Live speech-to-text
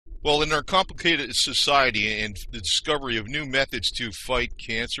Well, in our complicated society and the discovery of new methods to fight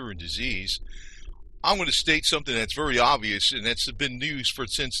cancer and disease, I'm going to state something that's very obvious, and that's been used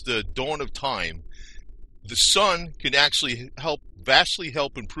since the dawn of time. The sun can actually vastly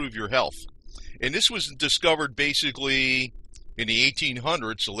help improve your health. And this was discovered basically in the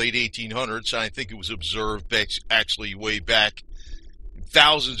 1800s, the late 1800s. I think it was observed actually way back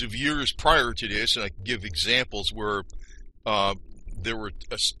thousands of years prior to this. And I can give examples where there were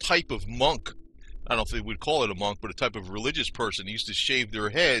a type of monk, I don't know if they would call it a monk, but a type of religious person used to shave their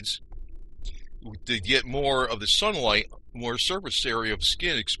heads to get more of the sunlight, more surface area of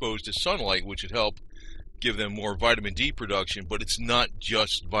skin exposed to sunlight, which would help give them more vitamin D production. But it's not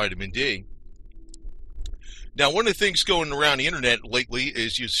just vitamin D. Now, one of the things going around the internet lately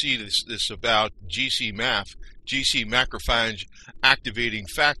is you see this about GcMAF, GC macrophage activating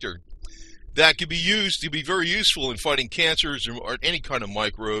factor, that can be used to be very useful in fighting cancers or any kind of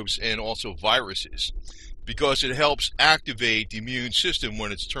microbes and also viruses, because it helps activate the immune system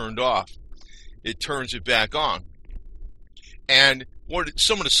when it's turned off. It turns it back on. And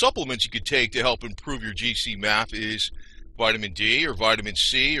some of the supplements you could take to help improve your GcMAF is vitamin D or vitamin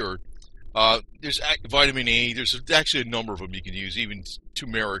C, or there's vitamin E. There's actually a number of them you can use, even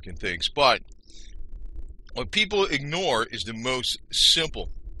turmeric and things. But what people ignore is the most simple.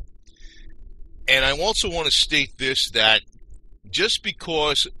 And I also want to state this, that just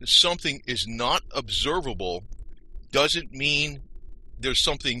because something is not observable doesn't mean there's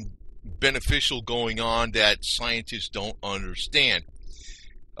something beneficial going on that scientists don't understand.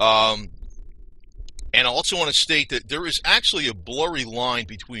 And I also want to state that there is actually a blurry line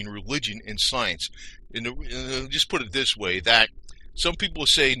between religion and science. And just put it this way, that some people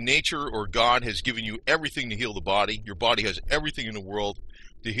say nature or God has given you everything to heal the body. Your body has everything in the world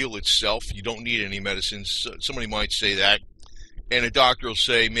to heal itself. You don't need any medicines. Somebody might say that, and a doctor will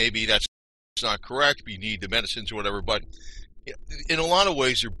say maybe that's not correct, but you need the medicines or whatever. But in a lot of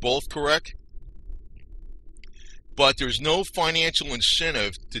ways, they're both correct. But there's no financial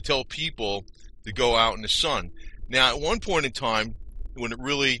incentive to tell people to go out in the sun. Now, at one point in time, when it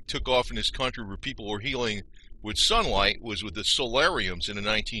really took off in this country, where people were healing with sunlight, was with the solariums in the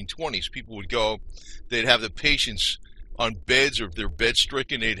 1920s. People would go, they'd have the patients on beds, or if they're bed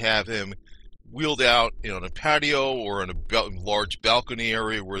stricken, they'd have them wheeled out on a patio or in a large balcony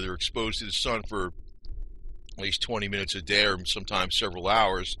area where they're exposed to the sun for at least 20 minutes a day, or sometimes several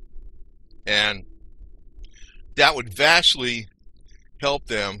hours. And that would vastly help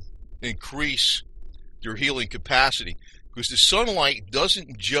them increase their healing capacity, because the sunlight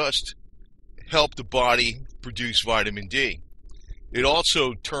doesn't just help the body produce vitamin D. It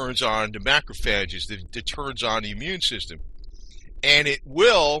also turns on the macrophages, that turns on the immune system. And it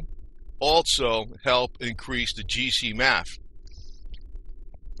will also help increase the GcMAF.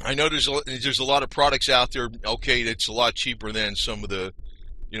 I know there's a lot of products out there, okay, that's a lot cheaper than some of the,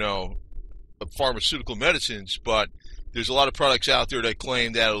 pharmaceutical medicines, but there's a lot of products out there that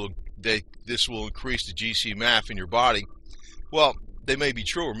claim that this will increase the GcMAF in your body. Well, they may be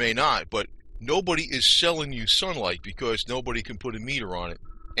true or may not, but nobody is selling you sunlight because nobody can put a meter on it.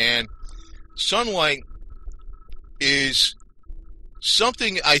 And sunlight is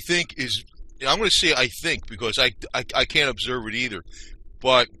something I think is, I'm going to say I think because I can't observe it either,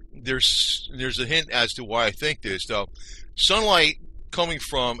 but there's a hint as to why I think this, though. Sunlight coming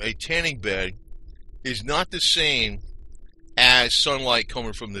from a tanning bed is not the same as sunlight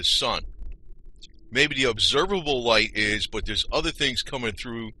coming from the sun. Maybe the observable light is, but there's other things coming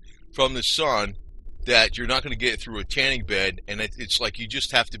through from the sun that you're not going to get through a tanning bed, and it's like you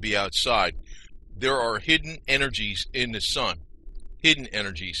just have to be outside. There are hidden energies in the sun, hidden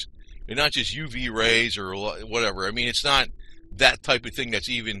energies. They're not just UV rays or whatever. I mean, it's not that type of thing that's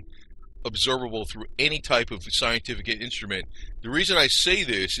even observable through any type of scientific instrument. The reason I say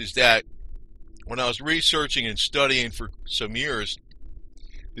this is that when I was researching and studying for some years,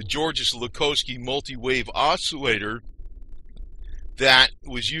 the Georges-Lakhovsky multi-wave oscillator that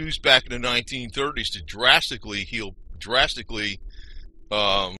was used back in the 1930s to drastically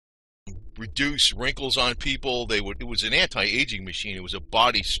reduce wrinkles on people. It was an anti-aging machine. It was a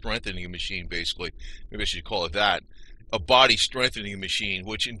body strengthening machine, basically. Maybe I should call it that. A body strengthening machine,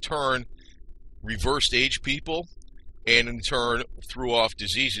 which in turn reversed age people and in turn threw off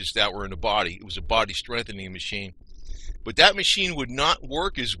diseases that were in the body. It was a body strengthening machine. But that machine would not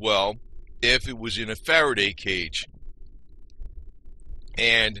work as well if it was in a Faraday cage.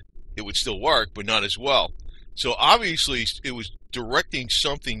 And it would still work, but not as well. So obviously it was directing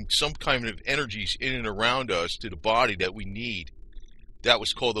some kind of energies in and around us to the body that we need. That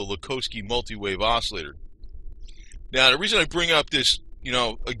was called the Lakhovsky multi-wave oscillator. Now, the reason I bring up this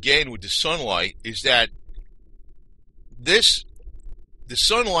again with the sunlight, is that the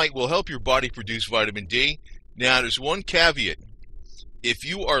sunlight will help your body produce vitamin D. Now, there's one caveat. If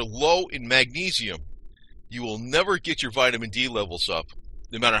you are low in magnesium, you will never get your vitamin D levels up,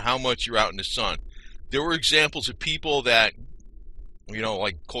 no matter how much you're out in the sun. There were examples of people that,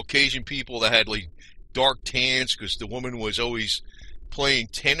 like Caucasian people that had like dark tans because the woman was always playing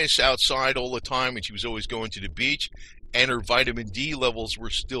tennis outside all the time and she was always going to the beach, and her vitamin D levels were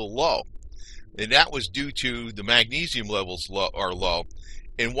still low. And that was due to the magnesium levels are low.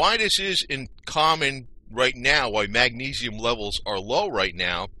 And why this is in common right now, why magnesium levels are low right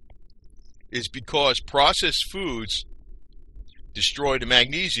now, is because processed foods destroy the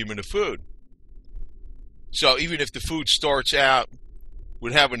magnesium in the food. So even if the food starts out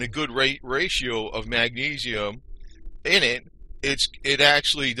with having a good ratio of magnesium in it, it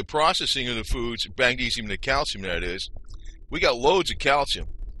actually, the processing of the foods, magnesium and the calcium that is, we got loads of calcium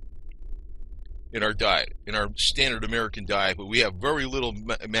in our diet, in our standard American diet, but we have very little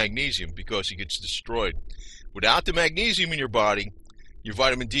magnesium because it gets destroyed. Without the magnesium in your body, your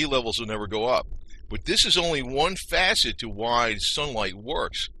vitamin D levels will never go up. But this is only one facet to why sunlight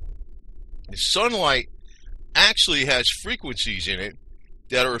works. The sunlight actually has frequencies in it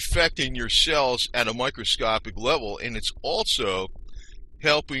that are affecting your cells at a microscopic level, and it's also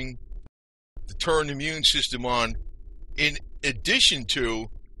helping to turn the immune system on in addition to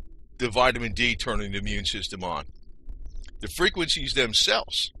the vitamin D turning the immune system on. The frequencies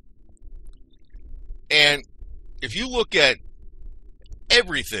themselves. And if you look at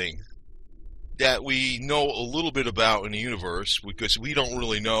everything that we know a little bit about in the universe, because we don't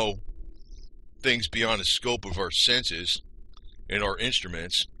really know things beyond the scope of our senses and our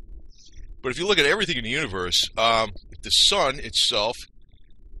instruments, but if you look at everything in the universe, the sun itself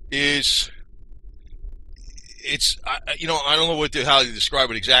is, I don't know how to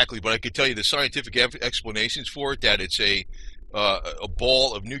describe it exactly, but I could tell you the scientific explanations for it, that it's a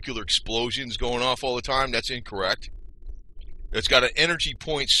ball of nuclear explosions going off all the time. That's incorrect. It's got an energy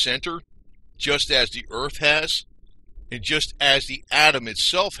point center, just as the Earth has, and just as the atom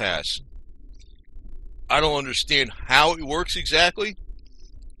itself has. I don't understand how it works exactly,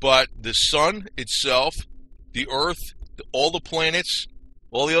 but the sun itself, the Earth, all the planets,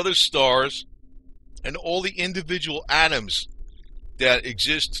 all the other stars, and all the individual atoms that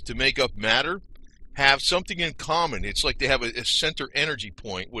exist to make up matter have something in common. It's like they have a center energy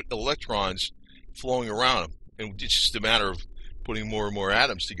point with electrons flowing around them. And it's just a matter of putting more and more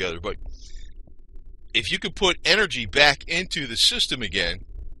atoms together. But if you could put energy back into the system again,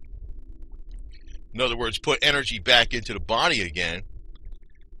 in other words, put energy back into the body again,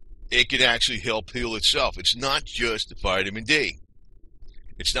 it can actually help heal itself. It's not just vitamin D.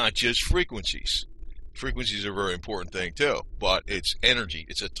 It's not just frequencies. Frequencies are a very important thing too, but it's energy.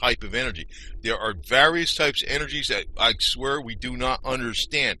 It's a type of energy. There are various types of energies that I swear we do not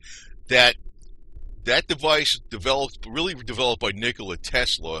understand. That device really developed by Nikola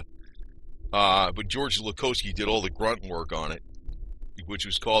Tesla, but George Lakosky did all the grunt work on it, which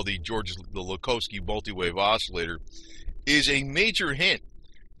was called the Lakosky multi-wave oscillator, is a major hint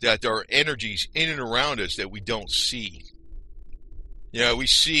that there are energies in and around us that we don't see. We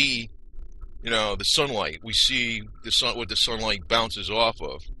see, the sunlight. We see the sun, what the sunlight bounces off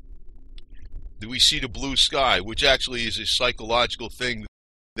of. We see the blue sky, which actually is a psychological thing.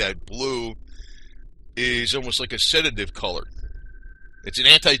 That blue is almost like a sedative color. It's an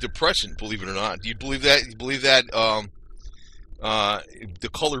antidepressant, believe it or not. Do you believe that? You believe that the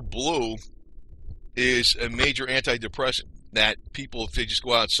color blue is a major antidepressant? That people, if they just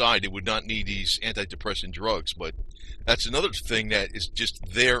go outside, they would not need these antidepressant drugs. But that's another thing that is just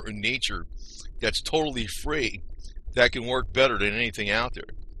there in nature, that's totally free, that can work better than anything out there.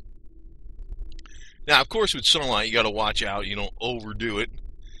 Now, of course, with sunlight, you got to watch out. You don't overdo it.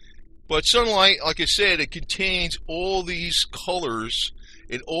 But sunlight, like I said, it contains all these colors,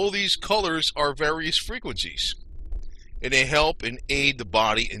 and all these colors are various frequencies. And they help and aid the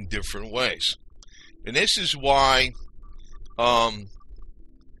body in different ways. And this is why, we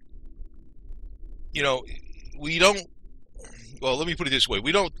don't, well, let me put it this way.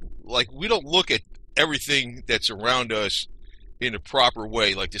 We don't look at everything that's around us in a proper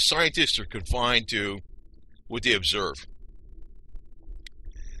way. Like the scientists are confined to what they observe.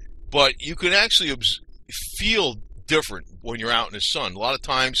 But you can actually feel different when you're out in the sun. A lot of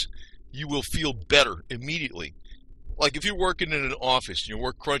times you will feel better immediately. Like if you're working in an office and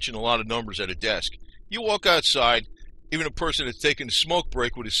you're crunching a lot of numbers at a desk, you walk outside, even a person that's taking a smoke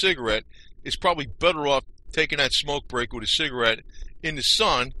break with a cigarette is probably better off taking that smoke break with a cigarette in the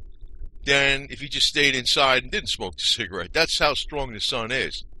sun than if you just stayed inside and didn't smoke the cigarette. That's how strong the sun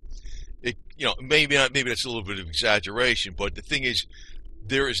is. Maybe that's a little bit of exaggeration, but the thing is,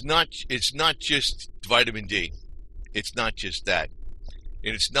 it's not just vitamin D. It's not just that.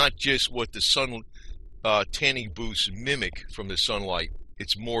 And it's not just what the sun tanning boosts mimic from the sunlight.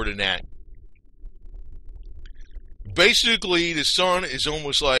 It's more than that. Basically, the sun is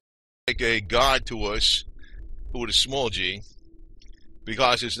almost like a god to us with a small g,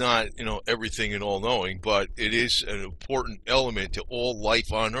 because it's not, everything and all-knowing, but it is an important element to all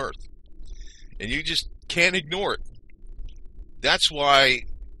life on Earth. And you just can't ignore it. That's why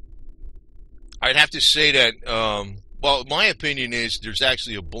I'd have to say that, my opinion is there's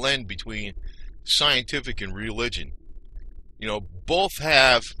actually a blend between scientific and religion. Both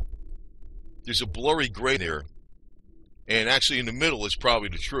there's a blurry gray there. And actually in the middle is probably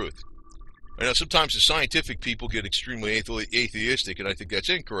the truth. I know sometimes the scientific people get extremely atheistic, and I think that's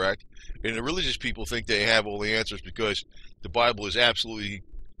incorrect. And the religious people think they have all the answers because the Bible is absolutely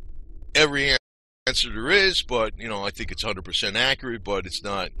every answer there is, but, I think it's 100% accurate, but it's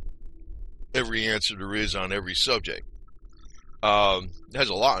not every answer there is on every subject. It has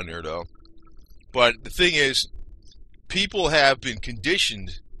a lot in there, though. But the thing is, people have been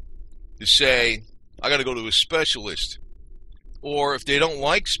conditioned to say, I got to go to a specialist. Or if they don't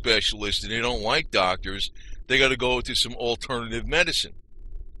like specialists and they don't like doctors, they got to go to some alternative medicine.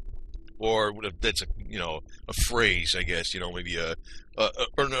 Or that's a phrase, I guess, maybe an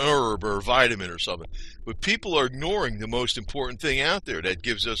herb or a vitamin or something. But people are ignoring the most important thing out there that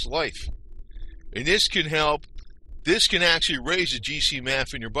gives us life. And this can help. This can actually raise the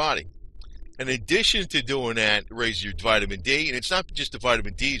GcMAF in your body. In addition to doing that, raise your vitamin D. And it's not just the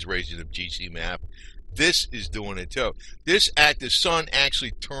vitamin D's raising the GcMAF. This is doing it too. The sun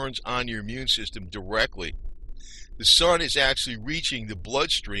actually turns on your immune system directly. The sun is actually reaching the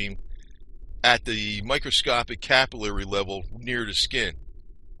bloodstream at the microscopic capillary level near the skin.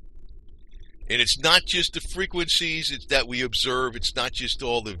 And it's not just the frequencies that we observe. It's not just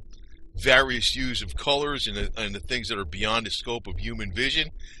all the various hues of colors and the things that are beyond the scope of human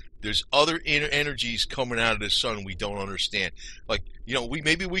vision. There's other energies coming out of the sun we don't understand. Like,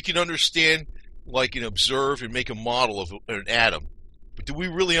 maybe we can understand, like, and observe and make a model of an atom. But do we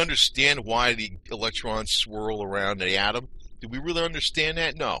really understand why the electrons swirl around the atom? Do we really understand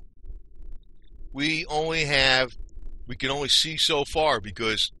that? No. We can only see so far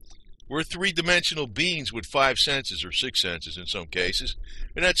because we're three-dimensional beings with 5 senses or 6 senses in some cases,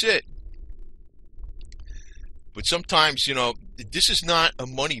 and that's it. But sometimes, this is not a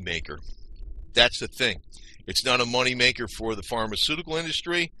money maker. That's the thing. It's not a money maker for the pharmaceutical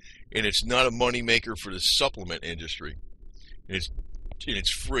industry, and it's not a money maker for the supplement industry. And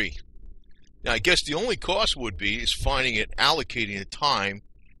it's free. Now, I guess the only cost would be is finding it, allocating the time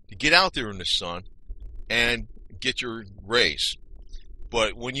to get out there in the sun and get your rays.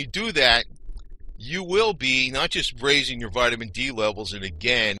 But when you do that, you will be not just raising your vitamin D levels, and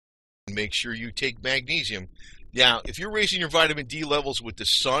again, make sure you take magnesium. Now, if you're raising your vitamin D levels with the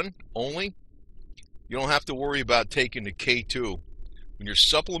sun only, you don't have to worry about taking the K2. When you're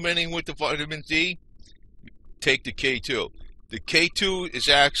supplementing with the vitamin D, take the K2. The K2 is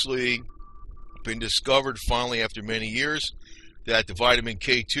actually been discovered finally after many years that the vitamin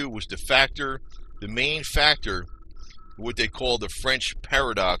K2 was the main factor, what they call the French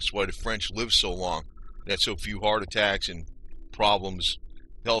paradox, why the French live so long. That's so few heart attacks and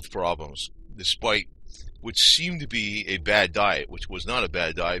health problems, despite what seemed to be a bad diet, which was not a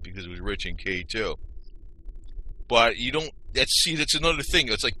bad diet because it was rich in K2. But that's another thing.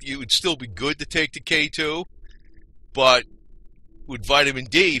 It's like it would still be good to take the K2, but with vitamin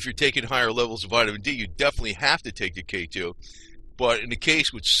D, if you're taking higher levels of vitamin D, you definitely have to take the K2. But in the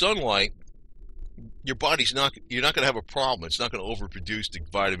case with sunlight, your body's you're not going to have a problem. It's not going to overproduce the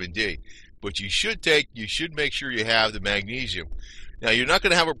vitamin D. But you should make sure you have the magnesium. Now, you're not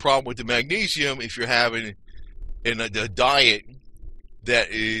going to have a problem with the magnesium if you're having a diet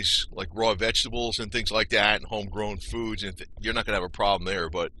that is like raw vegetables and things like that and homegrown foods, and you're not going to have a problem there.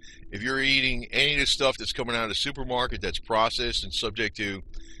 But if you're eating any of the stuff that's coming out of the supermarket that's processed and subject to,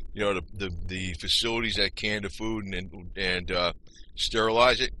 the facilities that can the food and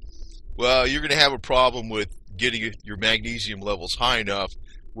sterilize it, well, you're going to have a problem with getting your magnesium levels high enough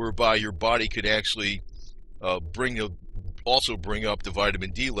whereby your body could actually bring up the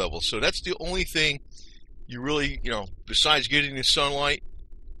vitamin D levels. So that's the only thing you really, besides getting the sunlight,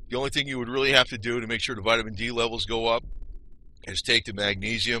 the only thing you would really have to do to make sure the vitamin D levels go up is take the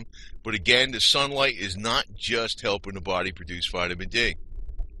magnesium. But again, the sunlight is not just helping the body produce vitamin D.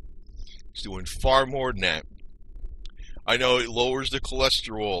 It's doing far more than that. I know it lowers the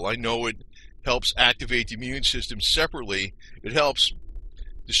cholesterol. I know it helps activate the immune system separately. It helps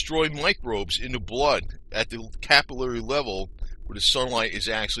destroy microbes in the blood at the capillary level where the sunlight is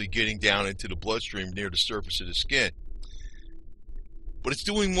actually getting down into the bloodstream near the surface of the skin. But it's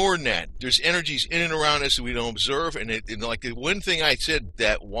doing more than that. There's energies in and around us that we don't observe, and like the one thing I said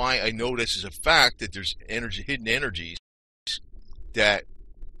that why I know this is a fact that there's hidden energies that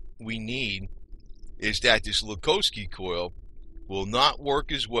we need is that this Lakosky coil will not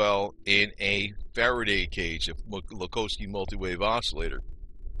work as well in a Faraday cage, a Lakosky multi-wave oscillator.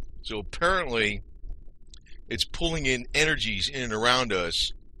 So apparently, it's pulling in energies in and around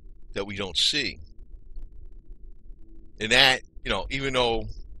us that we don't see. And that, even though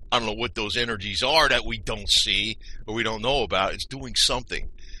I don't know what those energies are that we don't see or we don't know about, it's doing something.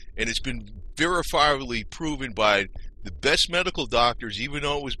 And it's been verifiably proven by the best medical doctors, even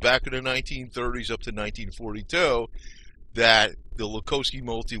though it was back in the 1930s up to 1942, that the Lakosky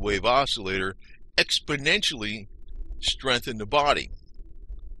multi-wave oscillator exponentially strengthened the body.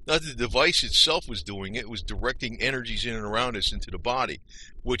 Not that the device itself was doing it, it was directing energies in and around us into the body,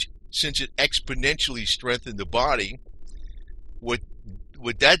 which, since it exponentially strengthened the body, what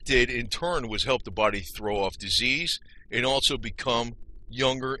that did in turn was help the body throw off disease and also become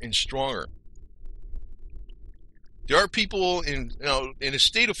younger and stronger. There are people in the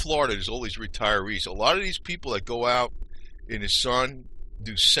state of Florida, there's all these retirees. A lot of these people that go out in the sun,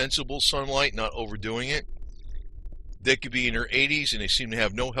 do sensible sunlight, not overdoing it, they could be in their 80s and they seem to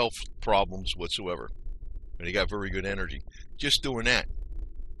have no health problems whatsoever. And they got very good energy. Just doing that.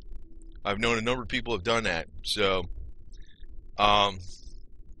 I've known a number of people have done that. So,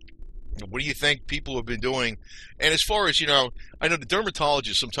 what do you think people have been doing? And as far as, I know the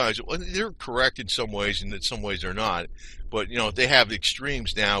dermatologists sometimes, they're correct in some ways and in some ways they're not. But, they have the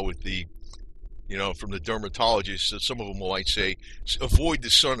extremes now with the, from the dermatologists. So some of them might say, avoid the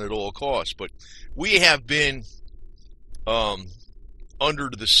sun at all costs. But we have been under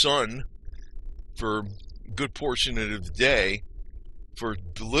the sun for a good portion of the day for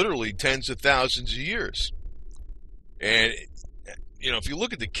literally tens of thousands of years. And, if you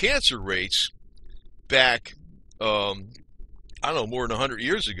look at the cancer rates back, more than 100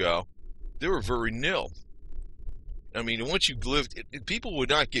 years ago, they were very nil. I mean, once you lived, people would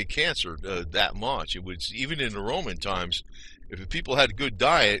not get cancer that much. It was, even in the Roman times, if people had a good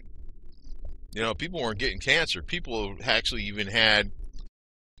diet, people weren't getting cancer. People actually even had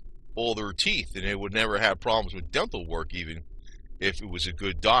all their teeth, and they would never have problems with dental work, even if it was a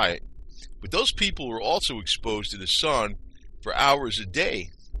good diet. But those people were also exposed to the sun for hours a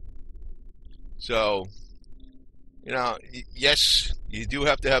day. So, yes, you do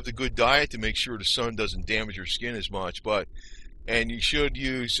have to have the good diet to make sure the sun doesn't damage your skin as much. And you should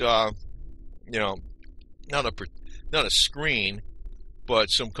use, not a screen, but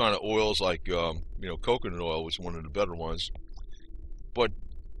some kind of oils like, coconut oil was one of the better ones. But,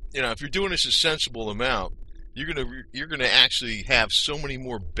 if you're doing this a sensible amount, you're gonna actually have so many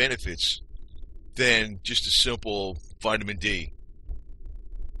more benefits than just a simple vitamin D.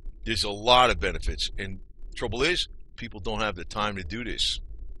 There's a lot of benefits, and trouble is, people don't have the time to do this.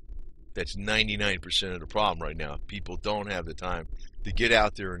 That's 99% of the problem right now. People don't have the time to get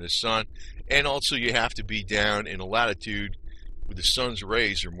out there in the sun, and also you have to be down in a latitude where the sun's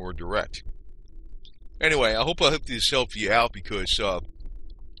rays are more direct. Anyway, I hope this helped you out, because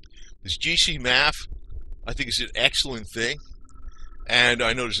this GcMAF, I think, is an excellent thing. And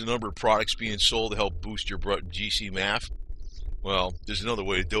I know there's a number of products being sold to help boost your GcMAF. Well, there's another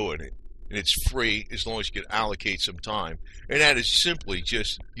way of doing it. And it's free as long as you can allocate some time. And that is simply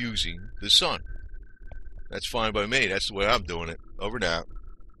just using the sun. That's fine by me. That's the way I'm doing it. Over and out.